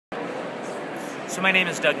So my name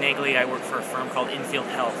is Doug Naegele. I work for a firm called Infield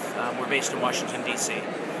Health. We're based in Washington, D.C.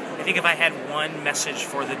 I think if I had one message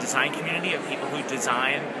for the design community of people who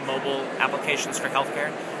design mobile applications for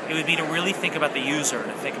healthcare, it would be to really think about the user,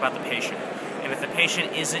 to think about the patient. And if the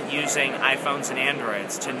patient isn't using iPhones and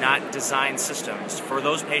Androids, to not design systems for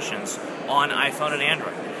those patients on iPhone and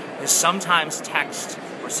Android. Because sometimes text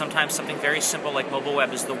or sometimes something very simple like mobile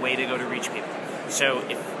web is the way to go to reach people. So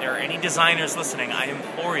if there are any designers listening, I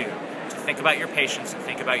implore you to think about your patients and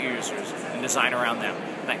think about your users and design around them.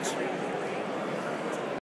 Thanks.